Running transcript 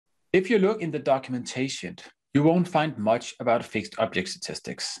If you look in the documentation, you won't find much about fixed object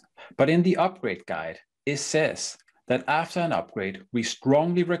statistics, but in the upgrade guide, it says that after an upgrade, we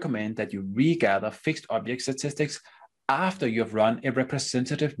strongly recommend that you regather fixed object statistics after you've run a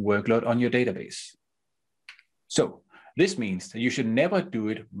representative workload on your database. So this means that you should never do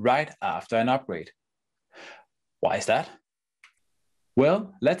it right after an upgrade. Why is that?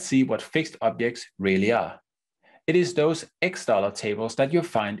 Well, let's see what fixed objects really are. It is those $X tables that you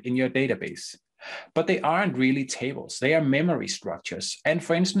find in your database. But they aren't really tables, they are memory structures. And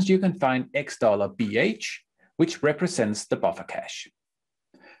for instance, you can find $BH, which represents the buffer cache.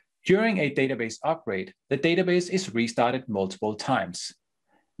 During a database upgrade, the database is restarted multiple times.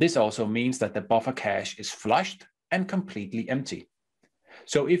 This also means that the buffer cache is flushed and completely empty.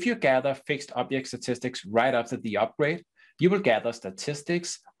 So if you gather fixed object statistics right after the upgrade, you will gather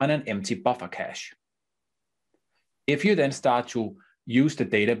statistics on an empty buffer cache. If you then start to use the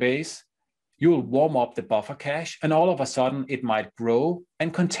database, you will warm up the buffer cache, and all of a sudden it might grow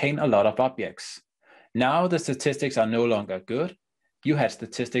and contain a lot of objects. Now the statistics are no longer good. You had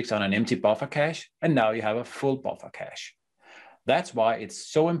statistics on an empty buffer cache, and now you have a full buffer cache. That's why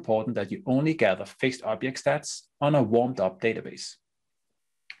it's so important that you only gather fixed object stats on a warmed up database.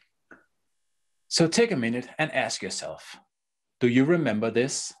 So take a minute and ask yourself, do you remember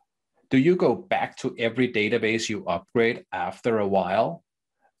this? Do you go back to every database you upgrade after a while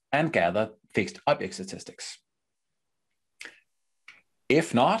and gather fixed object statistics?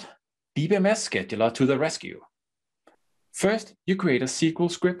 If not, DBMS Scheduler to the rescue. First, you create a SQL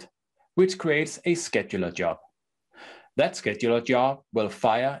script, which creates a scheduler job. That scheduler job will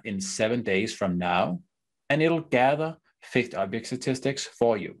fire in 7 days from now, and it'll gather fixed object statistics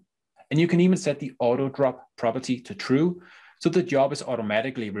for you. And you can even set the auto drop property to true, so the job is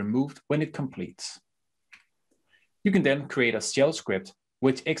automatically removed when it completes. You can then create a shell script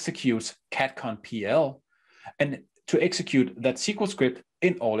which executes catconpl and to execute that SQL script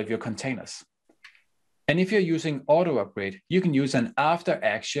in all of your containers. And if you're using auto upgrade, you can use an after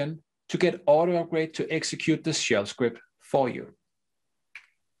action to get auto upgrade to execute the shell script for you.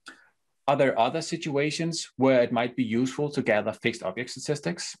 Are there other situations where it might be useful to gather fixed object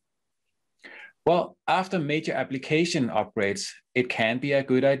statistics? Well, after major application upgrades, it can be a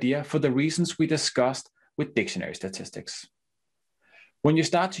good idea for the reasons we discussed with dictionary statistics. When you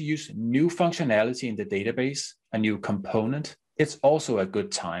start to use new functionality in the database, a new component, it's also a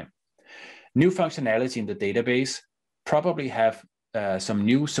good time. New functionality in the database probably have some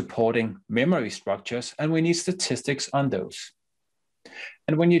new supporting memory structures, and we need statistics on those.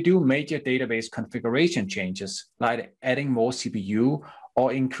 And when you do major database configuration changes, like adding more CPU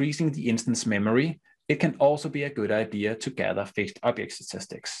or increasing the instance memory, it can also be a good idea to gather fixed object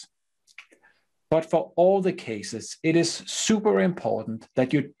statistics. But for all the cases, it is super important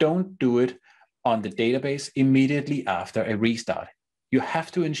that you don't do it on the database immediately after a restart. You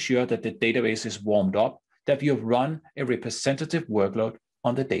have to ensure that the database is warmed up, that you have run a representative workload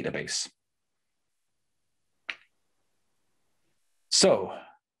on the database. So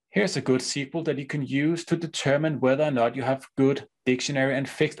here's a good SQL that you can use to determine whether or not you have good dictionary and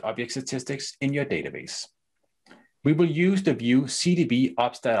fixed object statistics in your database. We will use the view CDB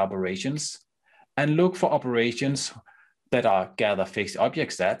upstat operations and look for operations that are gather fixed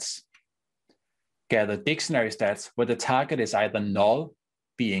object stats, gather dictionary stats where the target is either null,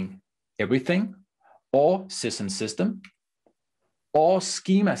 being everything, or sys and system, or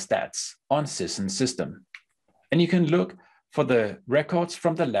schema stats on sys and system. And you can look for the records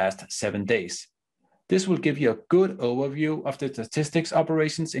from the last 7 days. This will give you a good overview of the statistics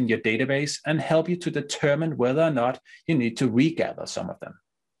operations in your database and help you to determine whether or not you need to regather some of them.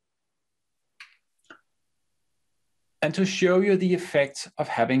 And to show you the effects of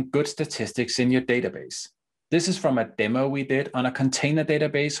having good statistics in your database, this is from a demo we did on a container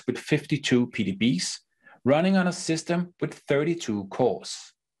database with 52 PDBs, running on a system with 32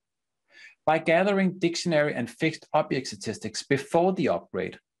 cores. By gathering dictionary and fixed object statistics before the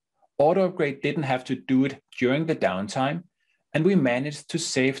upgrade, auto upgrade didn't have to do it during the downtime, and we managed to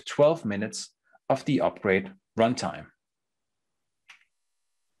save 12 minutes of the upgrade runtime.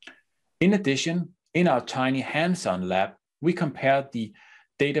 In addition, in our tiny Hansen lab, we compared the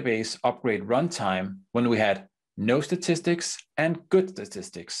database upgrade runtime when we had no statistics and good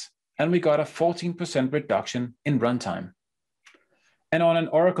statistics, and we got a 14% reduction in runtime. And on an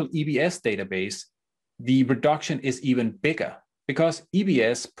Oracle EBS database, the reduction is even bigger because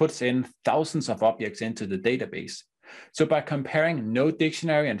EBS puts in thousands of objects into the database. So by comparing no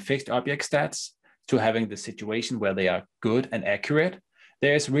dictionary and fixed object stats to having the situation where they are good and accurate,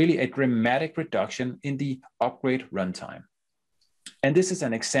 there is really a dramatic reduction in the upgrade runtime. And this is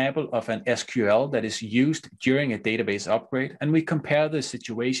an example of an SQL that is used during a database upgrade, and we compare the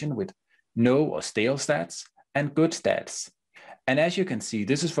situation with no or stale stats and good stats. And as you can see,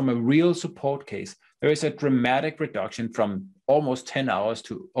 this is from a real support case. There is a dramatic reduction from almost 10 hours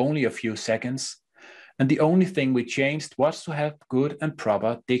to only a few seconds. And the only thing we changed was to have good and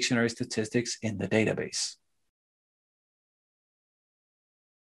proper dictionary statistics in the database.